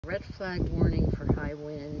Red flag warning for high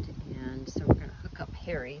wind, and so we're going to hook up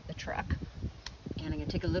Harry, the truck, and I'm going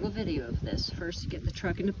to take a little video of this. First, get the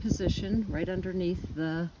truck into position right underneath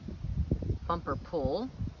the bumper pull,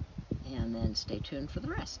 and then stay tuned for the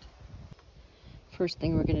rest. First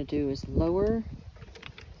thing we're going to do is lower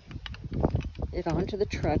it onto the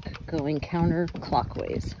truck going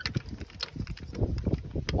counterclockwise,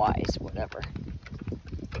 whatever.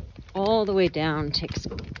 All the way down, takes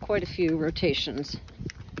quite a few rotations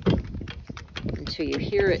until you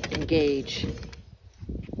hear it engage.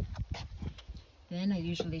 Then I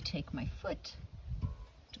usually take my foot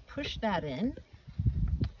to push that in.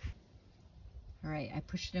 All right, I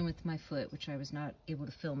pushed it in with my foot, which I was not able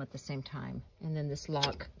to film at the same time. And then this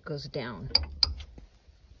lock goes down.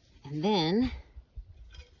 And then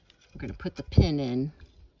we're going to put the pin in.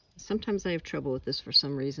 Sometimes I have trouble with this for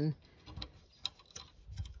some reason,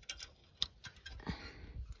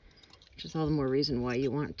 which is all the more reason why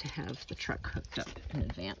you want to have the truck hooked up in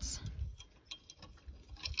advance.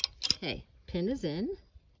 Okay, pin is in.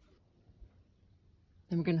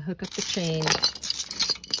 Then we're going to hook up the chain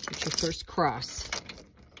with your first cross.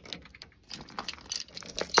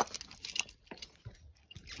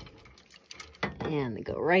 And they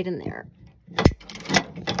go right in there.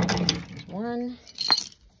 There's one.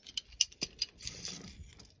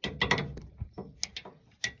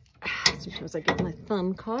 Sometimes I get my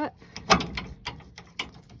thumb caught.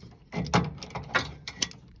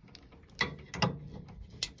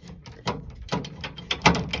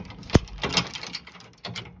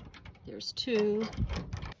 There's two.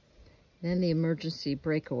 Then the emergency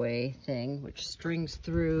breakaway thing, which strings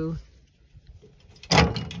through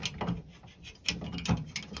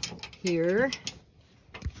here.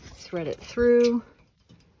 Thread it through.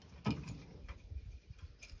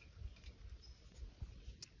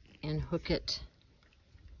 And hook it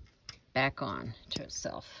back on to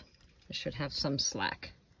itself. It should have some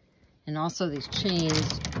slack. And also these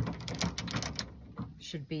chains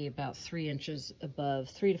should be about 3 inches above,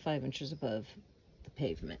 3 to 5 inches above the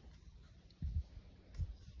pavement.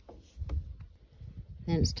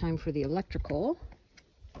 Then it's time for the electrical.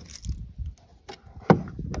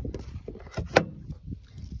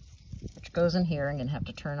 Which goes in here. I'm gonna have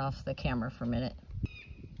to turn off the camera for a minute.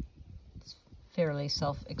 Fairly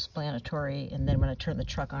self-explanatory, and then when I turn the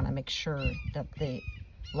truck on, I make sure that the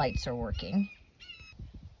lights are working.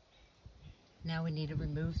 Now we need to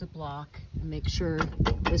remove the block and make sure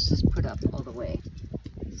this is put up all the way.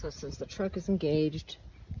 So since the truck is engaged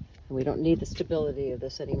and we don't need the stability of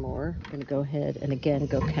this anymore, I'm going to go ahead and again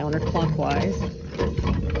go counterclockwise.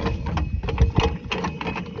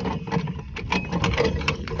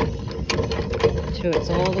 Until it's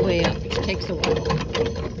all the way up, which takes a while.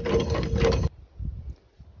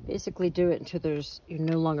 Basically do it until you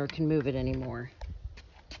no longer can move it anymore.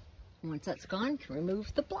 Once that's gone, you can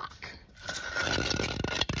remove the block.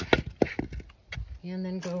 And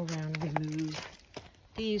then go around and remove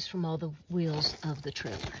these from all the wheels of the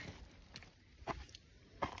trailer.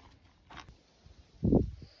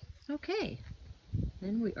 Okay,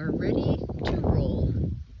 then we are ready to roll.